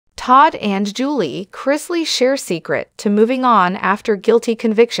Todd and Julie Chrisley share secret to moving on after guilty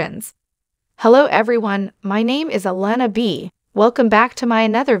convictions. Hello everyone, my name is Alana B. Welcome back to my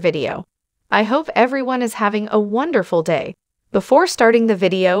another video. I hope everyone is having a wonderful day. Before starting the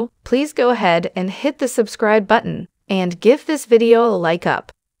video, please go ahead and hit the subscribe button and give this video a like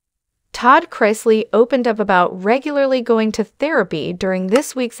up. Todd Chrisley opened up about regularly going to therapy during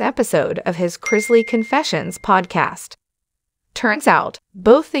this week's episode of his Chrisley Confessions podcast. Turns out,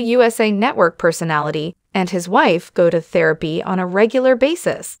 both the USA Network personality and his wife go to therapy on a regular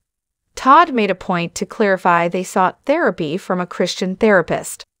basis. Todd made a point to clarify they sought therapy from a Christian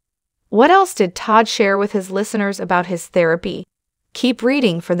therapist. What else did Todd share with his listeners about his therapy? Keep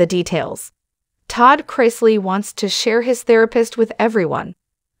reading for the details. Todd Chrisley wants to share his therapist with everyone.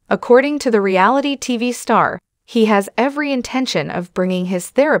 According to the reality TV star, he has every intention of bringing his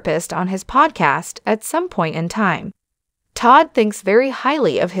therapist on his podcast at some point in time. Todd thinks very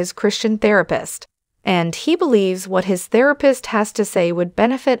highly of his Christian therapist, and he believes what his therapist has to say would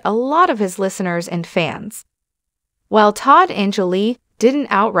benefit a lot of his listeners and fans. While Todd and Julie didn't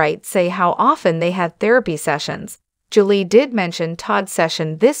outright say how often they had therapy sessions, Julie did mention Todd's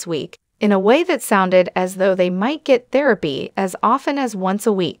session this week in a way that sounded as though they might get therapy as often as once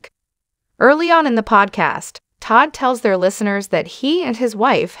a week. Early on in the podcast, Todd tells their listeners that he and his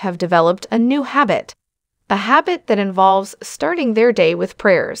wife have developed a new habit, a habit that involves starting their day with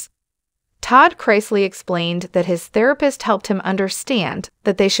prayers. Todd Chrisley explained that his therapist helped him understand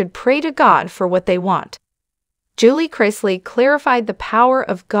that they should pray to God for what they want. Julie Chrisley clarified the power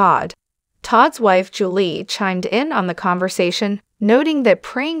of God. Todd's wife Julie chimed in on the conversation, noting that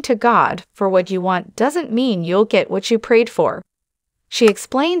praying to God for what you want doesn't mean you'll get what you prayed for. She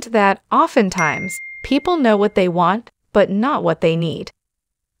explained that oftentimes people know what they want, but not what they need.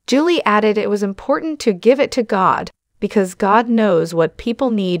 Julie added it was important to give it to God because God knows what people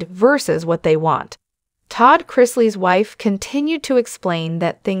need versus what they want. Todd Chrisley's wife continued to explain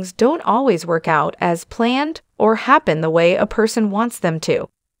that things don't always work out as planned or happen the way a person wants them to.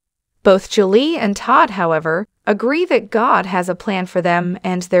 Both Julie and Todd, however, agree that God has a plan for them,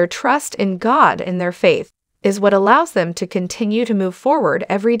 and their trust in God and their faith is what allows them to continue to move forward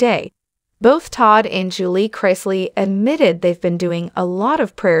every day. Both Todd and Julie Chrisley admitted they've been doing a lot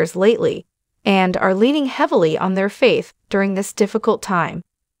of prayers lately and are leaning heavily on their faith during this difficult time.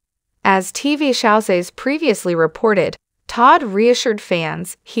 As TV Chaussées previously reported, Todd reassured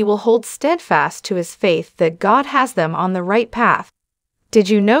fans he will hold steadfast to his faith that God has them on the right path. Did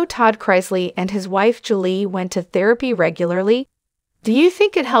you know Todd Chrisley and his wife Julie went to therapy regularly? Do you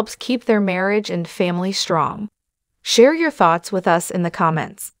think it helps keep their marriage and family strong? Share your thoughts with us in the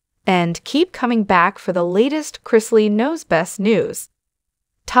comments. And keep coming back for the latest Chrisley Knows Best news.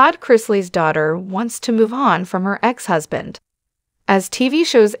 Todd Chrisley's daughter wants to move on from her ex-husband. As TV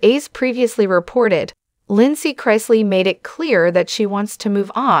shows Ace previously reported, Lindsay Chrisley made it clear that she wants to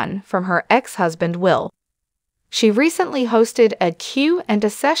move on from her ex-husband Will. She recently hosted a Q&A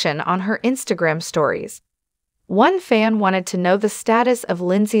session on her Instagram stories. One fan wanted to know the status of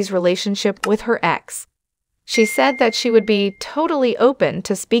Lindsay's relationship with her ex. She said that she would be totally open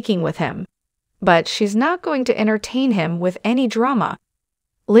to speaking with him, but she's not going to entertain him with any drama.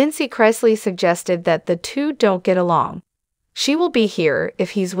 Lindsay Chrisley suggested that the two don't get along. She will be here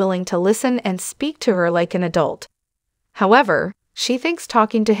if he's willing to listen and speak to her like an adult. However, she thinks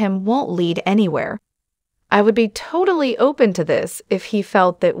talking to him won't lead anywhere. I would be totally open to this if he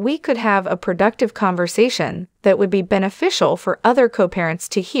felt that we could have a productive conversation that would be beneficial for other co-parents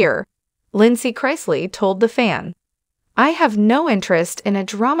to hear, Lindsay Chrisley told the fan. I have no interest in a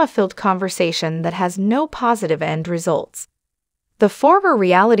drama-filled conversation that has no positive end results. The former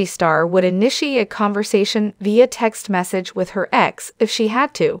reality star would initiate a conversation via text message with her ex if she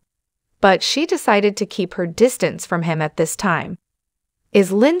had to, but she decided to keep her distance from him at this time.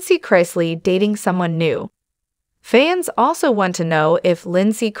 Is Lindsay Chrisley dating someone new? Fans also want to know if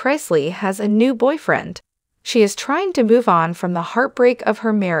Lindsay Chrisley has a new boyfriend. She is trying to move on from the heartbreak of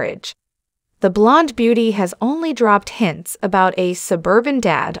her marriage. The blonde beauty has only dropped hints about a suburban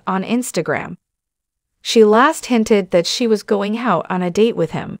dad on Instagram. She last hinted that she was going out on a date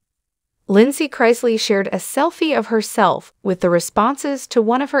with him. Lindsay Chrisley shared a selfie of herself with the responses to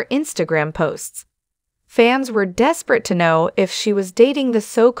one of her Instagram posts. Fans were desperate to know if she was dating the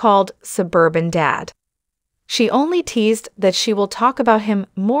so-called suburban dad. She only teased that she will talk about him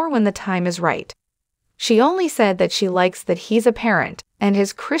more when the time is right. She only said that she likes that he's a parent and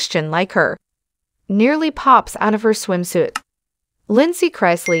is Christian like her. Nearly pops out of her swimsuit. Lindsay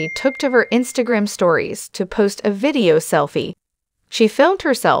Chrisley took to her Instagram stories to post a video selfie. She filmed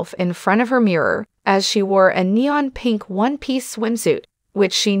herself in front of her mirror as she wore a neon pink one-piece swimsuit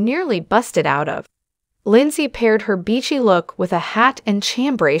which she nearly busted out of. Lindsay paired her beachy look with a hat and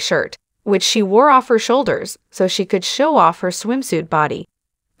chambray shirt, which she wore off her shoulders so she could show off her swimsuit body.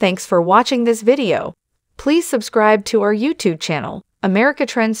 Thanks for watching this video. Please subscribe to our YouTube channel, America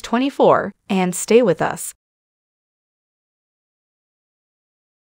Trends 24, and stay with us.